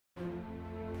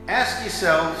Ask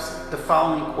yourselves the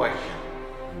following question.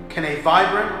 Can a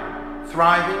vibrant,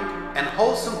 thriving, and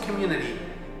wholesome community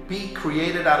be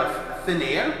created out of thin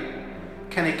air?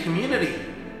 Can a community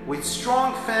with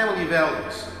strong family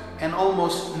values and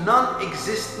almost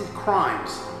non-existent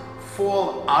crimes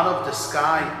fall out of the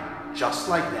sky just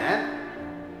like that?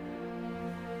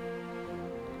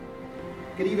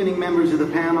 Good evening, members of the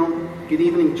panel. Good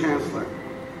evening, Chancellor.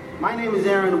 My name is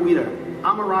Aron Wieder.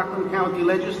 I'm a Rockland County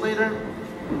legislator,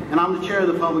 and I'm the chair of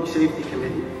the Public Safety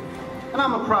Committee. And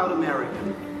I'm a proud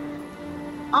American.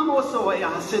 I'm also a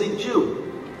Hasidic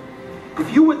Jew.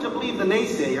 If you were to believe the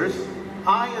naysayers,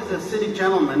 I, as a Hasidic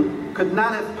gentleman, could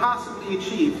not have possibly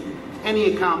achieved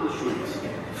any accomplishments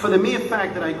for the mere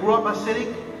fact that I grew up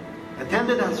Hasidic,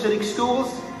 attended Hasidic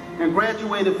schools, and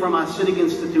graduated from a Hasidic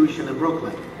institution in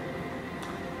Brooklyn.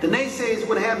 The naysayers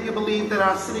would have you believe that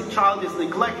our Hasidic child is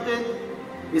neglected,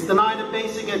 is denied a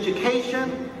basic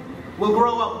education, will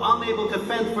grow up unable to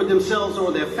fend for themselves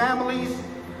or their families,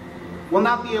 will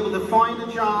not be able to find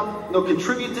a job, nor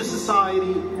contribute to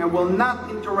society, and will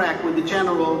not interact with the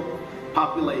general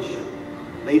population.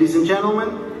 Ladies and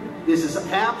gentlemen, this is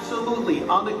absolutely,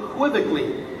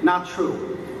 unequivocally not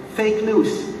true. Fake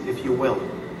news, if you will.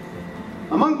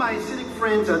 Among my Hasidic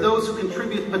friends are those who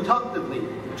contribute productively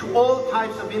to all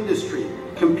types of industry: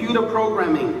 computer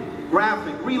programming,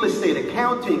 graphic, real estate,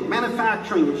 accounting,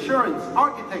 manufacturing, insurance,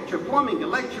 architecture, plumbing,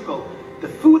 electrical, the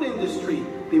food industry,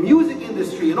 the music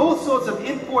industry, and all sorts of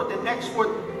import and export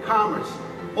commerce.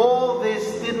 All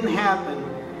this didn't happen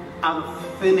out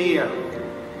of thin air.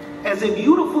 As a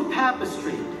beautiful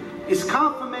tapestry is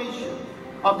confirmation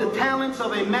of the talents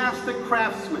of a master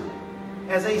craftsman,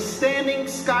 as a standing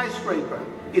skyscraper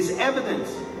is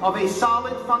evidence of a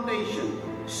solid foundation,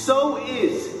 so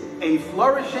is a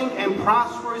flourishing and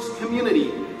prosperous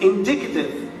community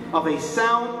indicative of a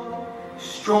sound,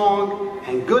 strong,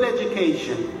 and good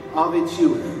education of its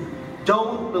youth.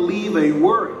 Don't believe a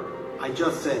word I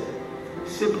just said.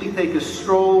 Simply take a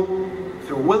stroll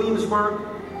through Williamsburg,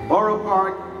 Borough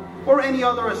Park, or any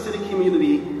other Hasidic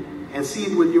community and see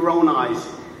it with your own eyes.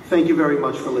 Thank you very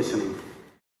much for listening.